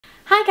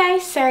Hi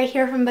guys, Sarah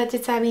here from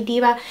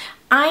BudgetSavvyDiva.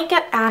 I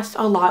get asked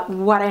a lot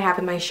what I have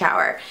in my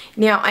shower.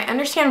 Now I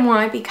understand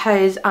why,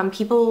 because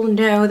people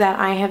know that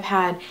I have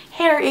had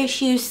hair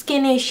issues,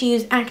 skin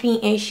issues,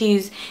 acne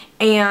issues,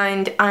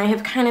 and I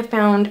have kind of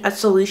found a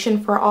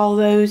solution for all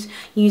those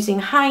using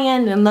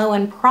high-end and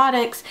low-end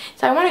products.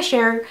 So I want to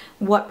share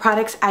what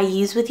products I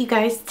use with you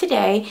guys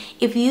today.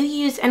 If you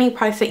use any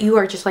products that you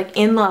are just like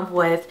in love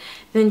with,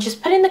 then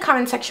just put it in the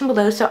comment section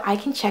below so I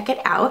can check it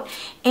out.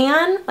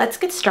 And let's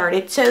get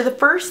started. So the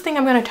first thing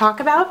I'm going to talk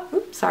about,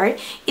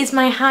 is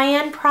my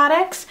high-end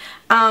products.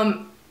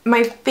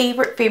 My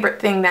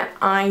favorite thing that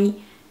I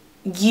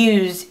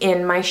use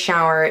in my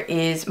shower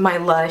is my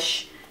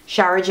Lush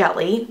shower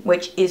jelly,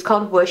 which is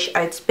called Whoosh.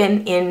 It's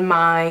been in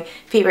my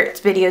favorites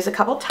videos a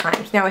couple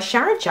times. Now a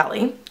shower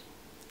jelly,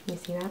 you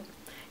see that?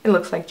 It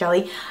looks like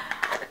jelly.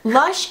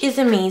 Lush is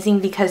amazing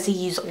because they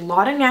use a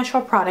lot of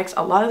natural products.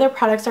 A lot of their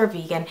products are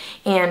vegan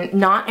and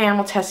not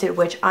animal tested,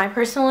 which I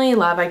personally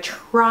love. I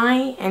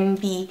try and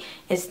be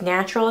as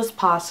natural as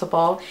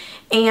possible.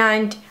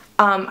 And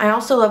I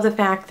also love the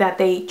fact that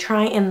they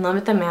try and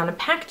limit the amount of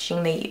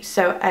packaging they use.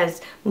 So as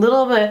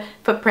little of a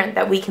footprint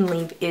that we can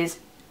leave is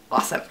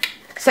awesome.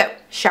 So,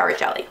 shower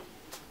jelly.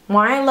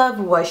 Why I love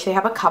Whoosh, they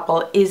have a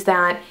couple, is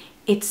that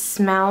it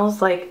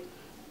smells like,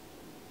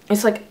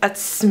 it's like a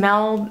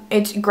smell,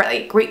 it's great,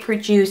 like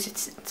grapefruit juice,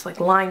 it's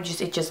like lime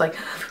juice, it just like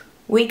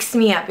wakes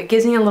me up. It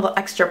gives me a little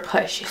extra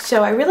push.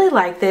 So I really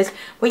like this.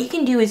 What you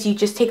can do is you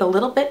just take a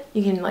little bit,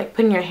 you can like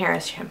put in your hair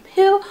as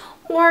shampoo,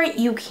 or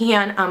you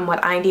can,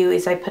 what I do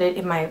is I put it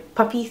in my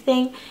puffy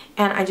thing,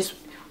 and I just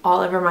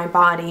all over my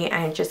body,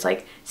 and it just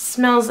like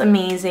smells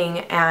amazing,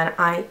 and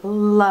I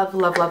love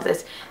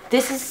this.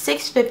 This is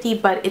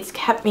 $6.50, but it's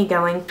kept me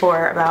going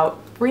for about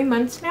 3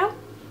 months now,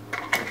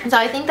 so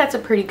I think that's a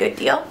pretty good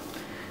deal.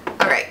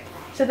 Alright,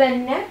 so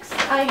then next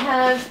I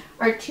have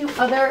our two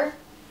other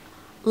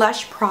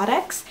Lush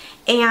products,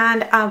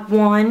 and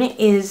one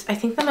is I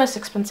think the most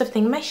expensive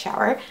thing in my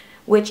shower,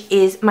 which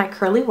is my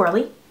Curly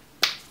Whirly.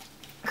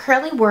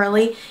 Curly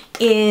Whirly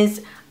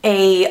is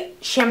a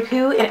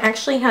shampoo. It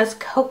actually has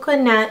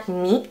coconut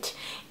meat,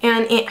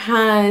 and it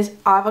has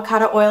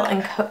avocado oil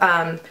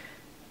and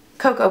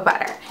cocoa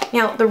butter.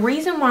 Now the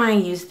reason why I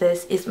use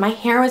this is my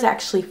hair was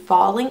actually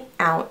falling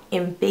out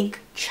in big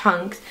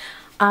chunks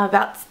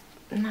about,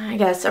 I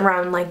guess,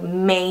 around like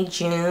May,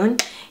 June,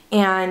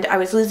 and I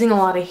was losing a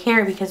lot of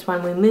hair because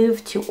when we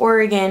moved to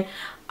Oregon,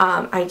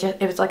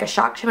 it was like a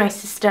shock to my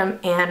system,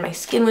 and my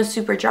skin was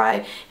super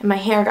dry, and my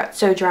hair got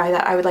so dry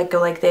that I would like go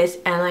like this,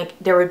 and like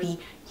there would be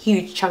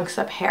huge chunks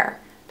of hair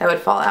that would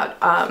fall out.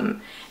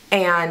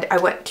 And I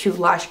went to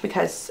Lush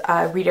because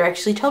a reader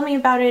actually told me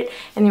about it,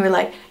 and they were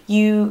like,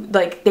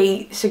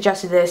 they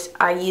suggested this.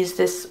 I used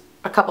this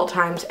a couple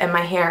times, and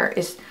my hair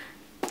is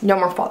no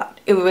more fallout.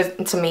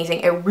 It's amazing.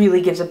 It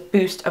really gives a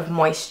boost of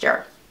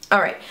moisture.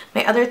 Alright,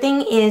 my other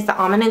thing is the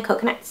almond and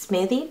coconut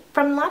smoothie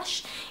from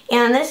Lush,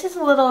 and this is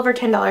a little over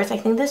 $10. I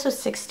think this was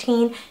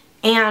 $16,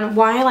 and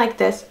why I like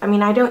this, I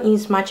mean I don't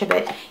use much of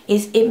it,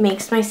 is it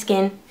makes my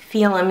skin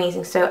feel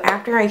amazing. So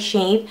after I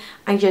shave,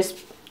 I just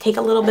take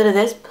a little bit of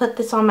this, put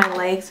this on my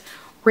legs,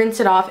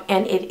 rinse it off,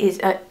 and it is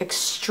an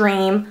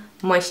extreme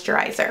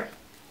moisturizer.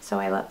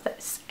 So I love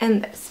this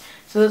and this.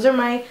 So those are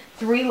my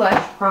three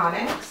Lush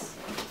products.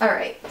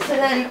 Alright, so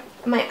then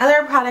my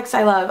other products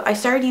I love, I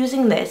started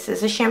using this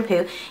as a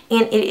shampoo,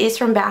 and it is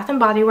from Bath &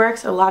 Body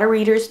Works. A lot of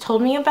readers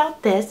told me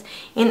about this,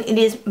 and it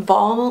is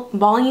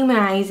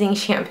volumizing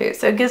shampoo.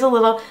 So it gives a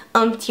little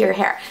to your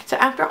hair. So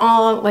after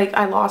all, like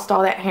I lost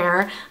all that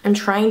hair, I'm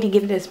trying to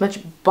give it as much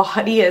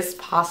body as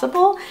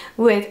possible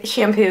with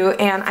shampoo,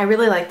 and I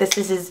really like this.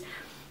 This is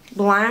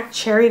black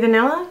cherry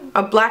vanilla,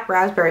 black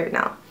raspberry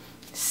vanilla.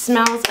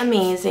 Smells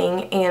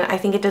amazing, and I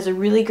think it does a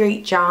really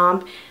great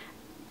job.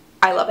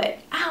 I love it.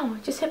 Ow,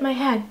 just hit my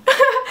head.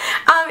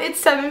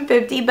 It's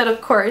 $7.50, but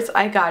of course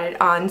I got it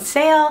on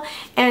sale,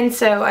 and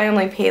so I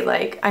only paid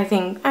like, I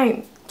think,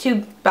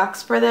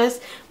 $2 for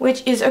this,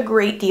 which is a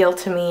great deal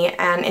to me,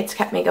 and it's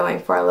kept me going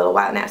for a little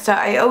while now. So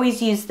I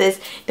always use this.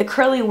 The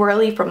Curly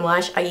Whirly from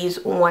Lush I use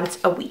once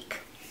a week.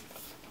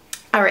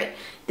 Alright,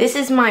 this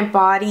is my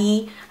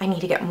body, I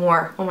need to get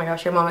more. Oh my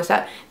gosh, I'm almost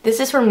out.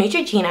 This is from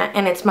Neutrogena,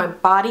 and it's my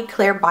Body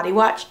Clear Body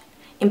Wash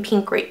in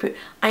pink grapefruit.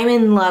 I'm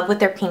in love with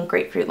their pink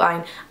grapefruit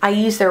line. I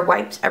use their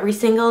wipes every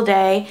single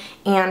day,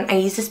 and I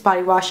use this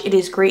body wash. It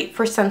is great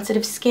for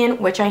sensitive skin,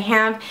 which I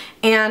have,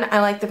 and I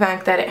like the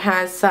fact that it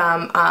has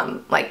some,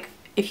 like,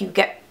 if you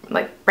get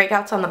like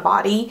breakouts on the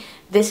body,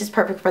 this is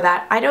perfect for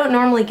that. I don't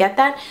normally get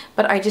that,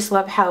 but I just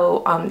love how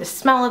the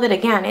smell of it,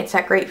 again, it's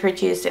that grapefruit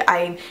juice.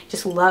 I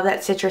just love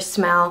that citrus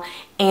smell,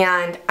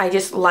 and I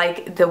just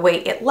like the way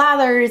it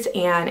lathers,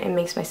 and it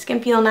makes my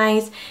skin feel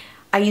nice.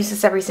 I use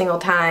this every single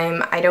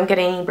time. I don't get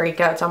any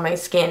breakouts on my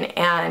skin,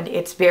 and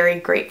it's very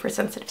great for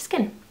sensitive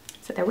skin.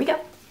 So there we go.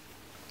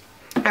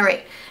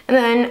 Alright, and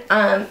then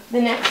the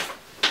next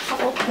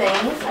couple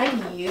things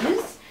I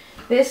use.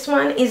 This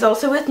one is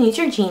also with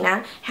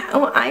Neutrogena.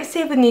 How I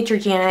save with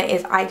Neutrogena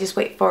is I just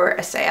wait for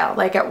a sale,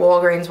 like at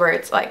Walgreens where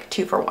it's like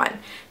 2 for 1.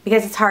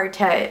 Because it's hard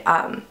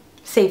to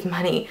save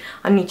money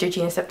on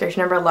Neutrogena stuff. There's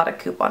never a lot of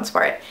coupons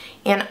for it.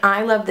 And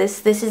I love this.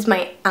 This is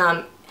my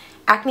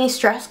acne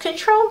stress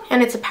control,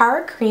 and it's a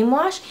power cream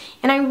wash,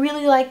 and I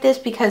really like this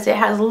because it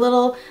has a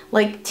little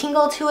like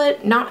tingle to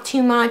it, not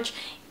too much,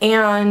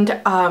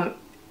 and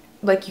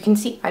like you can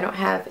see, I don't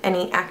have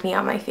any acne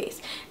on my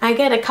face. I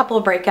get a couple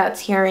of breakouts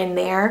here and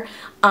there,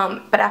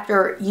 but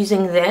after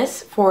using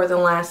this for the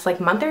last like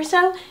month or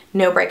so,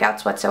 no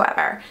breakouts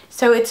whatsoever.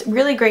 So it's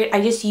really great.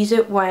 I just use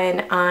it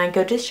when I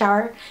go to the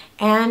shower,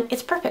 and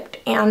it's perfect.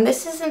 And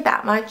this isn't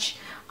that much,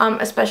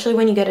 especially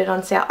when you get it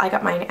on sale. I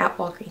got mine at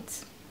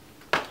Walgreens.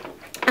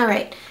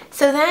 Alright,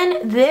 so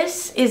then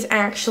this is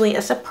actually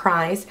a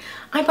surprise.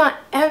 I bought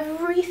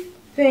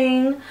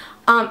everything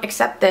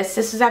except this.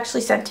 This was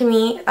actually sent to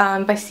me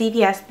by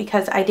CVS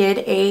because I did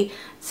a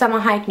Summer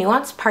Hike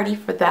Nuance party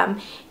for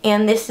them,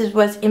 and this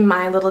was in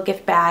my little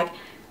gift bag.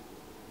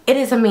 It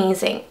is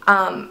amazing.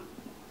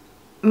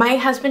 My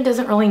husband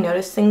doesn't really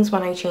notice things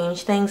when I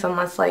change things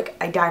unless like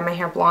I dye my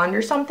hair blonde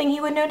or something. He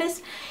would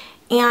notice.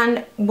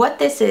 And what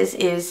this is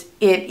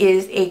it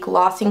is a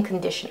glossing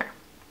conditioner.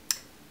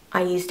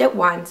 I used it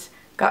once,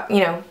 got, you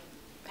know,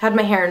 had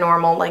my hair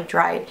normal, like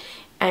dried,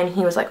 and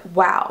he was like,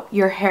 wow,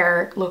 your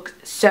hair looks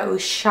so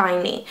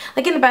shiny.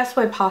 Like in the best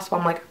way possible.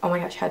 I'm like, oh my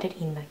gosh, how did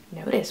he like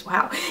notice?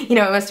 Wow. You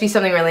know, it must be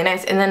something really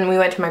nice. And then we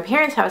went to my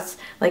parents' house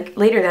like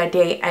later that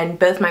day, and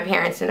both my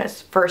parents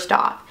noticed first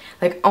off,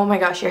 like, oh my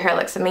gosh, your hair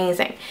looks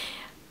amazing.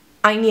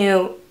 I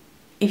knew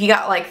if you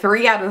got like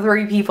 3 out of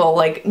 3 people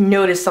like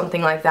notice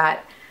something like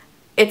that,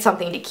 it's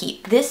something to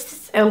keep. This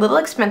is a little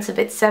expensive.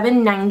 It's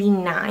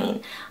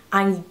 $7.99.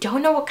 I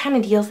don't know what kind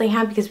of deals they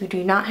have because we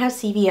do not have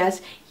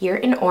CVS here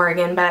in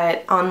Oregon,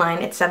 but online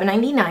it's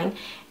 $7.99,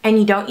 and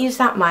you don't use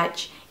that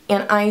much.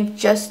 And I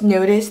just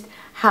noticed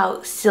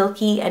how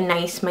silky and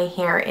nice my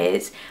hair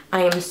is.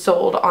 I am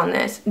sold on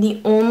this. The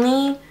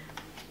only,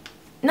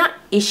 not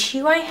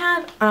issue I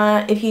have,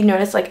 if you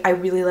notice, like I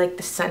really like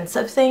the scents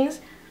of things.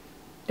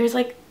 There's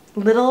like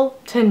little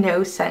to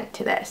no scent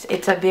to this.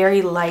 It's a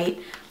very light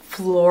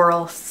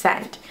floral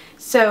scent.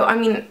 So I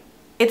mean,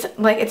 it's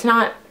like, it's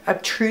not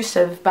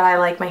obtrusive, but I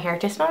like my hair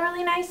to smell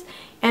really nice,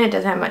 and it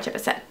doesn't have much of a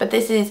scent. But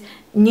this is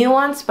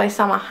Nuance by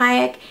Salma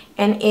Hayek,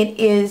 and it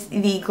is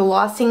the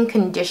glossing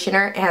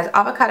conditioner. It has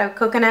avocado,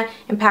 coconut,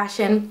 and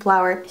passion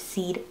flower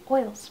seed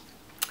oils.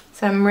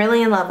 So I'm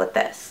really in love with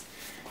this.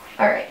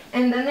 Alright,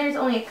 and then there's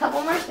only a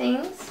couple more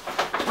things.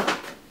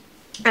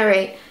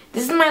 Alright,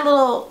 this is my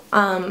little,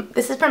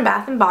 this is from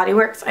Bath & Body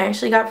Works. I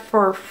actually got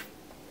for,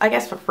 I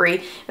guess for free.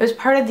 It was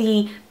part of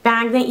the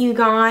bag that you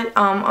got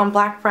on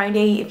Black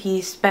Friday. If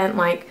you spent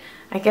like,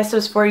 I guess it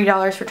was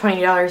 $40 for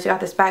 $20, you got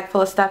this bag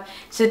full of stuff.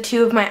 So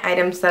 2 of my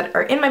items that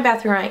are in my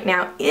bathroom right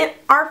now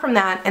are from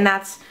that, and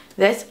that's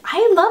this.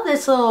 I love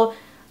this little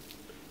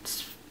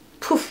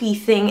poofy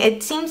thing.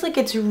 It seems like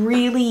it's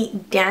really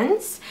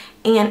dense,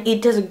 and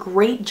it does a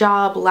great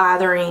job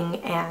lathering,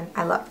 and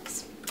I love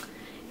this.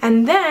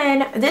 And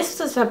then this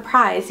was a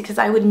surprise because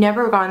I would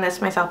never have gotten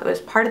this myself. It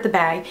was part of the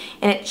bag,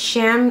 and it's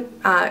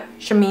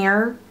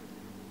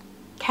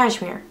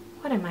Cashmere.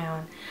 What am I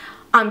on?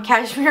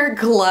 Cashmere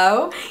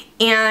Glow,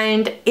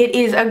 and it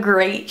is a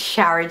great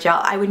shower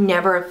gel. I would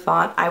never have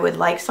thought I would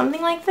like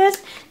something like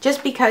this,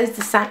 just because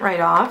the scent right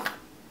off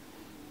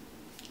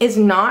is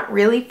not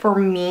really for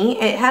me.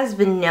 It has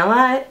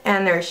vanilla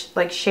and there's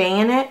like shea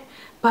in it,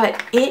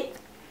 but it,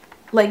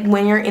 like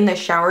when you're in the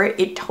shower,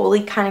 it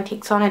totally kind of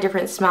takes on a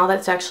different smell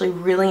that's actually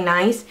really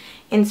nice.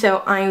 And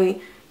so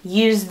I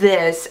use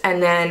this,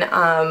 and then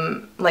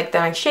like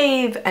then I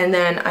shave, and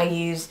then I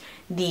use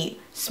the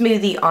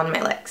smoothie on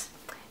my legs.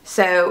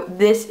 So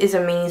this is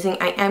amazing.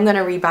 I am going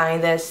to rebuy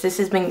this. This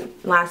has been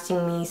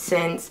lasting me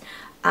since,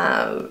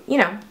 you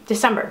know,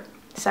 December.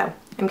 So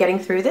I'm getting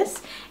through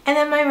this. And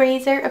then my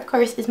razor, of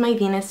course, is my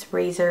Venus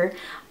razor.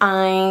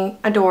 I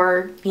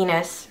adore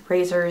Venus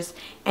razors,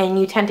 and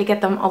you tend to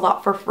get them a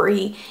lot for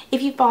free.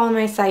 If you follow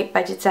my site,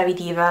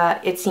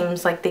 BudgetSavvyDiva, it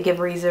seems like they give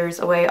razors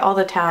away all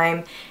the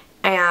time,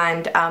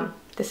 and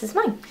this is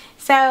mine.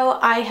 So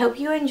I hope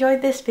you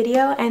enjoyed this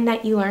video and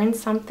that you learned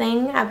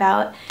something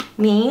about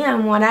me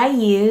and what I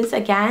use.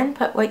 Again,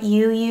 put what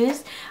you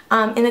use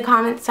in the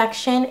comment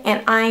section,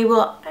 and I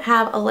will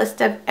have a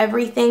list of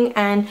everything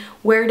and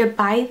where to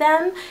buy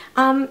them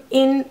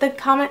in the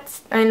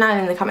comments, not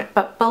in the comment,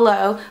 but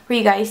below for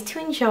you guys to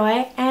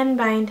enjoy. And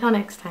bye until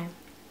next time.